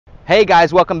Hey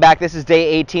guys, welcome back. This is day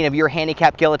 18 of your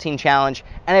handicap guillotine challenge,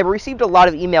 and I've received a lot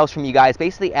of emails from you guys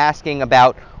basically asking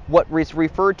about what is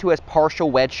referred to as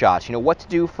partial wedge shots. You know, what to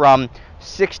do from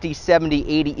 60, 70,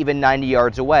 80, even 90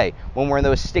 yards away when we're in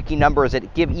those sticky numbers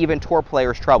that give even tour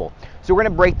players trouble. So we're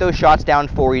going to break those shots down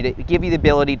for you to give you the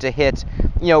ability to hit,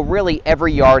 really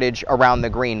every yardage around the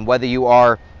green, whether you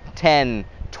are 10,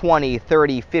 20,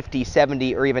 30, 50,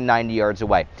 70, or even 90 yards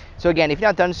away. So again, if you've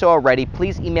not done so already,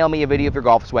 please email me a video of your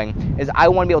golf swing, as I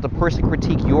want to be able to personally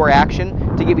critique your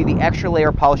action to give you the extra layer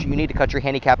of polish you need to cut your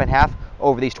handicap in half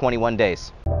over these 21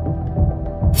 days.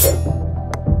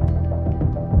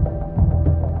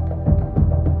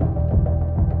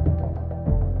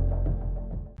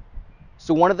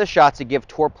 So one of the shots that give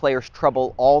tour players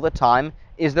trouble all the time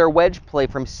is their wedge play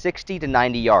from 60 to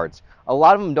 90 yards. A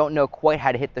lot of them don't know quite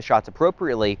how to hit the shots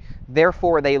appropriately,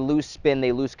 therefore they lose spin,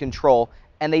 they lose control,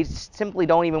 and they simply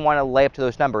don't even want to lay up to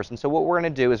those numbers. And so what we're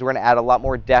going to do is we're going to add a lot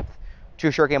more depth to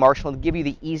a short game arsenal to give you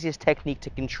the easiest technique to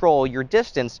control your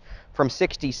distance from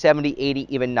 60, 70,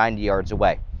 80, even 90 yards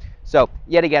away. So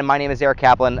yet again, my name is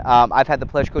Kaplan. I've had the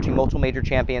pleasure of coaching multiple major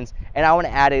champions, and I want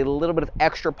to add a little bit of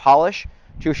extra polish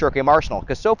to a short game arsenal,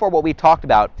 because so far what we talked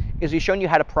about is we've shown you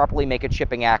how to properly make a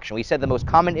chipping action. We said the most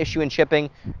common issue in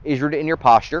chipping is rooted in your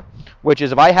posture, which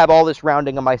is if I have all this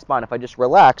rounding on my spine, if I just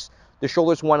relax, the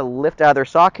shoulders want to lift out of their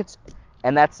sockets,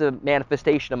 and that's a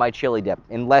manifestation of my chili dip,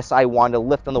 unless I want to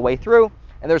lift on the way through,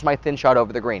 and there's my thin shot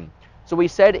over the green. So we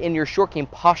said in your short game,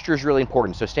 posture is really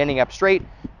important. So standing up straight,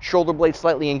 shoulder blades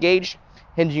slightly engaged,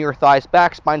 hinging your thighs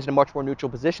back, spine's in a much more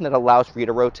neutral position that allows for you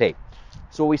to rotate.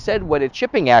 So we said what a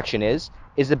chipping action is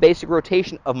the basic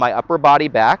rotation of my upper body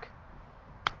back,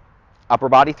 upper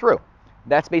body through.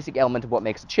 That's basic element of what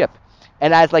makes a chip.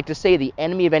 And as I like to say, the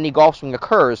enemy of any golf swing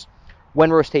occurs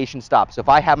when rotation stops. So if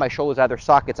I have my shoulders out of their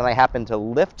sockets and I happen to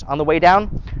lift on the way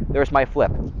down, there's my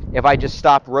flip. If I just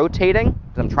stop rotating,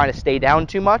 because I'm trying to stay down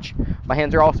too much, my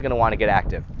hands are also going to want to get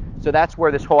active. So that's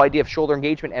where this whole idea of shoulder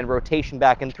engagement and rotation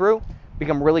back and through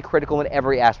become really critical in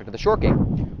every aspect of the short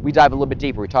game. We dive a little bit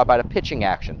deeper. We talk about a pitching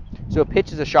action. So a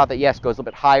pitch is a shot that, yes, goes a little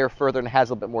bit higher, further, and has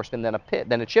a little bit more spin than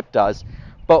a chip does.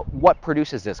 But what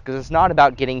produces this? Because it's not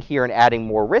about getting here and adding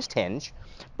more wrist hinge,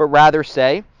 but rather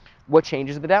say, what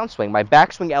changes the downswing? My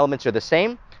backswing elements are the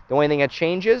same. The only thing that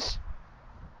changes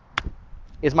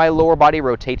is my lower body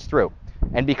rotates through.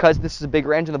 And because this is a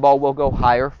bigger engine, the ball will go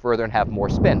higher, further, and have more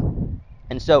spin.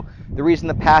 And so the reason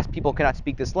in the past people cannot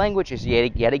speak this language is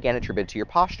yet again attributed to your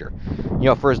posture.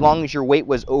 For as long as your weight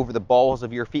was over the balls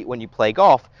of your feet when you play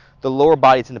golf, the lower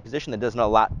body's in a position that does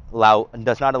not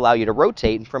allow you to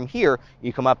rotate. And from here,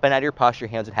 you come up and out of your posture,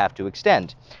 your hands would have to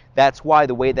extend. That's why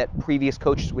the way that previous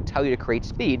coaches would tell you to create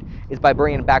speed is by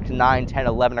bringing it back to 9, 10,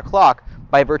 11 o'clock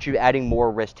by virtue of adding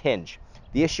more wrist hinge.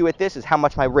 The issue with this is how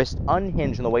much my wrist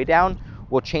unhinge on the way down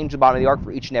will change the bottom of the arc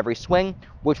for each and every swing,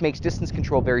 which makes distance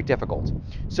control very difficult.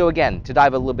 So again, to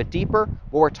dive a little bit deeper,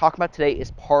 what we're talking about today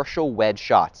is partial wedge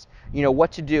shots.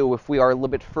 What to do if we are a little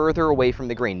bit further away from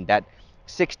the green, that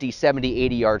 60, 70,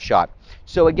 80 yard shot.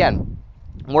 So again,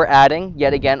 we're adding,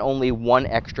 yet again, only one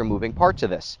extra moving part to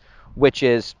this, which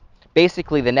is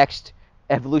basically the next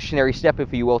evolutionary step,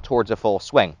 if you will, towards a full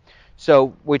swing.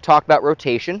 So we talked about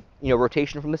rotation,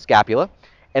 rotation from the scapula,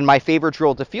 and my favorite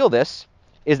drill to feel this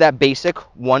is that basic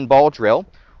one ball drill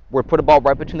where put a ball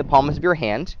right between the palms of your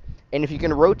hand, and if you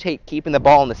can rotate keeping the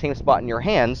ball in the same spot in your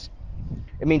hands,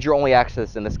 it means you're only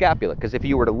accessing the scapula, because if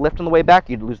you were to lift on the way back,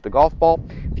 you'd lose the golf ball.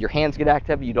 If your hands get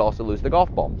active, you'd also lose the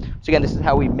golf ball. So again, this is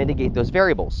how we mitigate those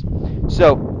variables.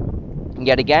 So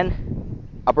yet again,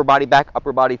 upper body back,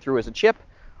 upper body through is a chip,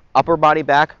 upper body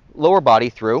back, lower body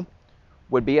through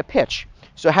would be a pitch.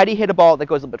 So how do you hit a ball that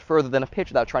goes a little bit further than a pitch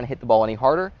without trying to hit the ball any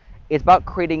harder? It's about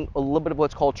creating a little bit of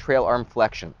what's called trail arm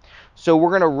flexion. So we're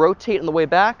going to rotate on the way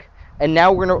back, and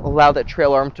now we're going to allow that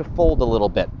trail arm to fold a little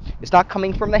bit. It's not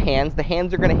coming from the hands. The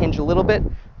hands are going to hinge a little bit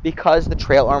because the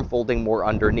trail arm folding more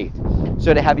underneath.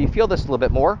 So to have you feel this a little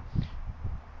bit more,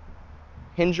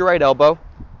 hinge your right elbow,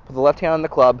 put the left hand on the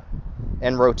club,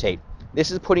 and rotate.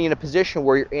 This is putting you in a position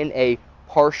where you're in a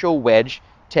partial wedge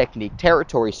technique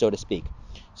territory, so to speak.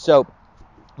 So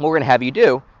what we're going to have you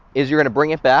do is you're going to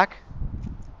bring it back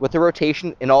with the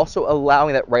rotation and also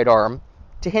allowing that right arm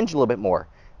to hinge a little bit more.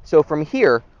 So from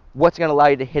here, what's going to allow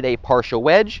you to hit a partial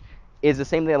wedge is the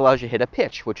same thing that allows you to hit a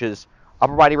pitch, which is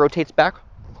upper body rotates back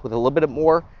with a little bit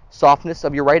more softness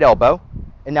of your right elbow,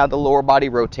 and now the lower body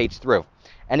rotates through.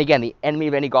 And again, the enemy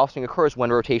of any golf swing occurs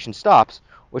when rotation stops,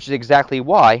 which is exactly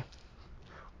why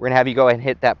we're going to have you go ahead and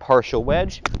hit that partial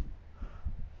wedge.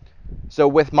 So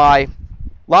with my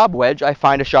lob wedge, I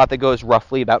find a shot that goes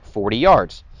roughly about 40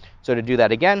 yards. So to do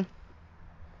that again,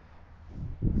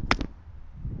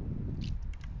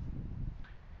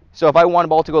 So if I want a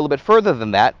ball to go a little bit further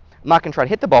than that, I'm not going to try to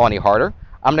hit the ball any harder.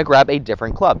 I'm going to grab a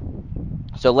different club.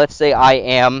 So let's say I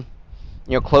am,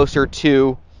 closer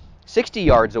to 60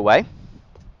 yards away,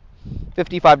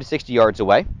 55 to 60 yards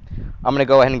away. I'm going to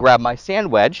go ahead and grab my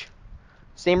sand wedge.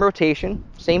 Same rotation,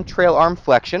 same trail arm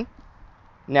flexion.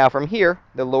 Now from here,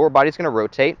 the lower body is going to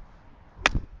rotate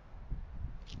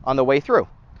on the way through.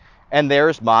 And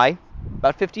there's my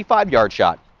about 55-yard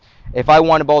shot. If I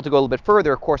want a ball to go a little bit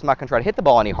further, of course, I'm not going to try to hit the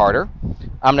ball any harder.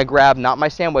 I'm going to grab not my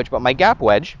sand wedge, but my gap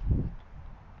wedge.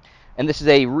 And this is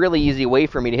a really easy way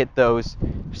for me to hit those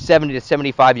 70 to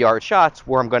 75-yard shots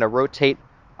where I'm going to rotate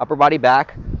upper body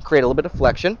back, create a little bit of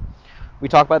flexion. We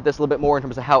talk about this a little bit more in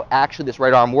terms of how actually this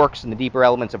right arm works in the deeper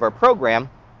elements of our program.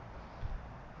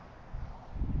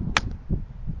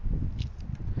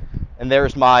 And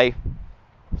there's my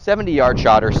 70-yard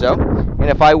shot or so. And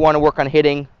if I want to work on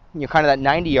hitting kind of that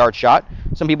 90-yard shot,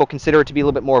 some people consider it to be a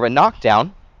little bit more of a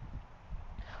knockdown,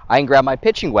 I can grab my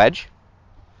pitching wedge,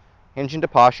 hinge into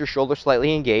posture, shoulder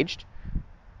slightly engaged,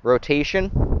 rotation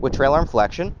with trail arm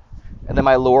flexion, and then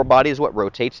my lower body is what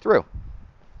rotates through.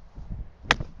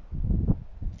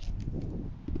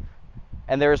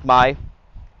 And there's my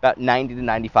about 90 to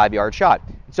 95-yard shot.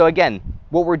 So again,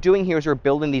 what we're doing here is we're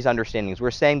building these understandings.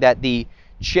 We're saying that the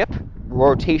chip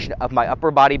rotation of my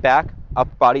upper body back,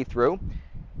 upper body through,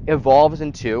 evolves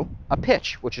into a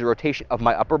pitch, which is a rotation of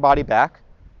my upper body back,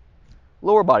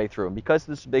 lower body through. And because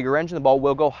this is a bigger engine, the ball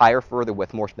will go higher, further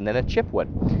with more spin than a chip would.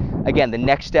 Again, the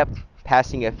next step,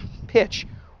 passing a pitch,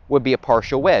 would be a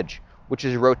partial wedge, which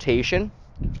is rotation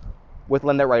with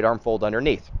letting that right arm fold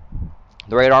underneath.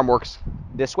 The right arm works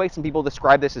this way. Some people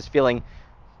describe this as feeling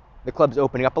the club's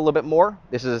opening up a little bit more.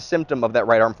 This is a symptom of that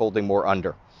right arm folding more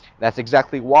under. That's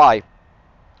exactly why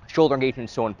shoulder engagement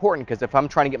is so important, because if I'm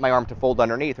trying to get my arm to fold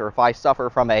underneath, or if I suffer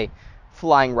from a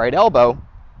flying right elbow,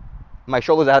 my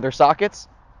shoulders out of their sockets,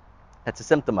 that's a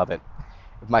symptom of it.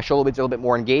 If my shoulder blades are a little bit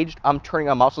more engaged, I'm turning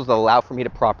on muscles that allow for me to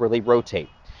properly rotate.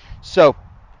 So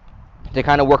to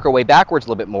kind of work our way backwards a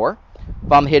little bit more,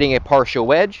 if I'm hitting a partial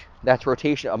wedge, that's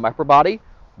rotation of my upper body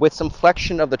with some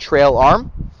flexion of the trail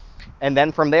arm. And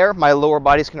then from there, my lower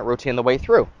body is going to rotate on the way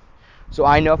through. So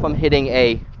I know if I'm hitting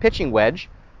a pitching wedge,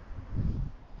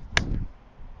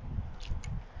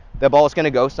 the ball is going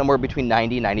to go somewhere between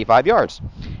 90 and 95 yards.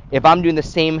 If I'm doing the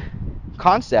same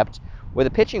concept with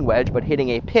a pitching wedge, but hitting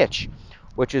a pitch,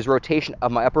 which is rotation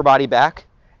of my upper body back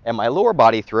and my lower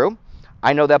body through,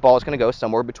 I know that ball is going to go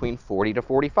somewhere between 40 to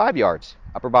 45 yards.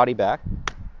 Upper body back,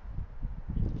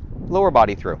 lower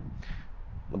body through.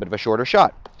 A little bit of a shorter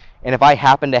shot. And if I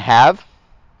happen to have a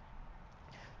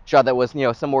shot that was,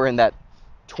 somewhere in that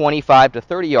 25 to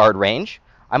 30 yard range,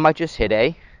 I might just hit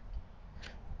a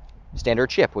standard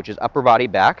chip, which is upper body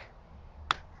back,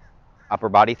 upper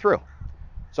body through.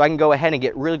 So I can go ahead and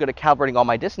get really good at calibrating all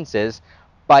my distances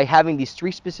by having these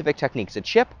three specific techniques: a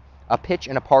chip, a pitch,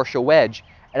 and a partial wedge.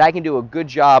 And I can do a good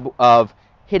job of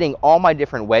hitting all my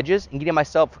different wedges and getting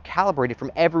myself calibrated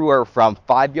from everywhere from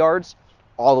 5 yards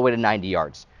all the way to 90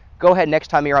 yards. Go ahead next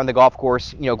time you're on the golf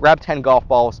course, grab 10 golf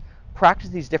balls, practice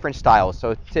these different styles.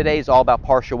 So today is all about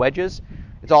partial wedges.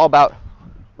 It's all about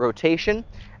rotation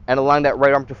and allowing that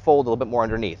right arm to fold a little bit more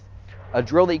underneath. A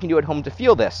drill that you can do at home to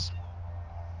feel this: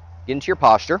 get into your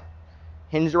posture,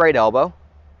 hinge the right elbow,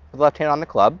 put the left hand on the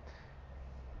club,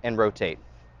 and rotate.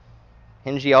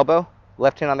 Hinge the elbow,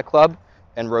 left hand on the club,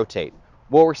 and rotate.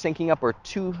 What we're syncing up are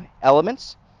two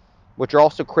elements, which are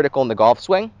also critical in the golf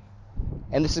swing.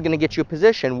 And this is going to get you a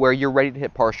position where you're ready to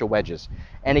hit partial wedges.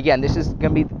 And again, this is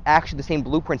going to be actually the same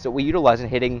blueprints that we utilize in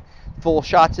hitting full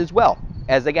shots as well.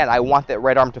 As again, I want that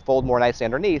right arm to fold more nicely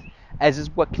underneath, as is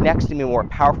what connects to me more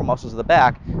powerful muscles of the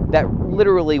back that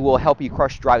literally will help you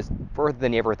crush drives further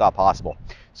than you ever thought possible.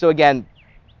 So again,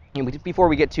 before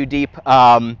we get too deep, go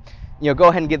ahead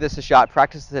and give this a shot.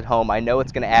 Practice this at home. I know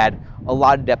it's going to add a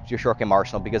lot of depth to your short game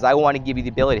arsenal, because I want to give you the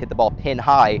ability to hit the ball pin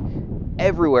high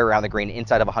everywhere around the green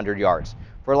inside of 100 yards.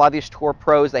 For a lot of these tour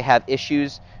pros, they have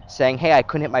issues saying, hey, I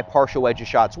couldn't hit my partial wedge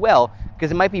shots well,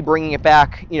 because it might be bringing it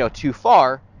back too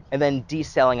far and then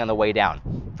decelling on the way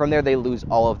down. From there, they lose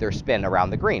all of their spin around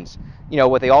the greens.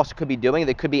 What they also could be doing,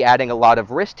 they could be adding a lot of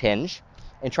wrist hinge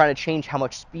and trying to change how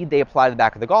much speed they apply to the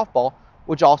back of the golf ball,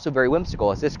 which is also very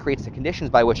whimsical, as this creates the conditions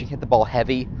by which you can hit the ball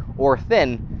heavy or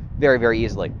thin very, very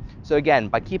easily. So again,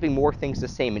 by keeping more things the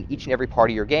same in each and every part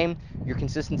of your game, your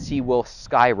consistency will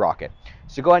skyrocket.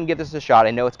 So go ahead and give this a shot.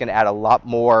 I know it's going to add a lot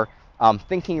more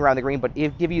thinking around the green, but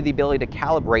it give you the ability to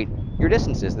calibrate your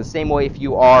distances. The same way if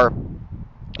you are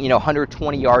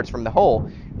 120 yards from the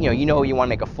hole, you want to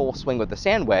make a full swing with the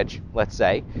sand wedge, let's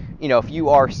say. If you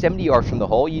are 70 yards from the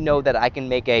hole, you know that I can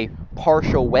make a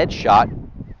partial wedge shot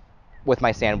with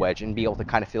my sand wedge and be able to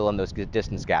kind of fill in those good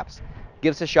distance gaps.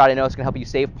 Give us a shot. I know it's going to help you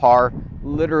save par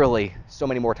literally so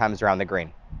many more times around the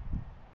green.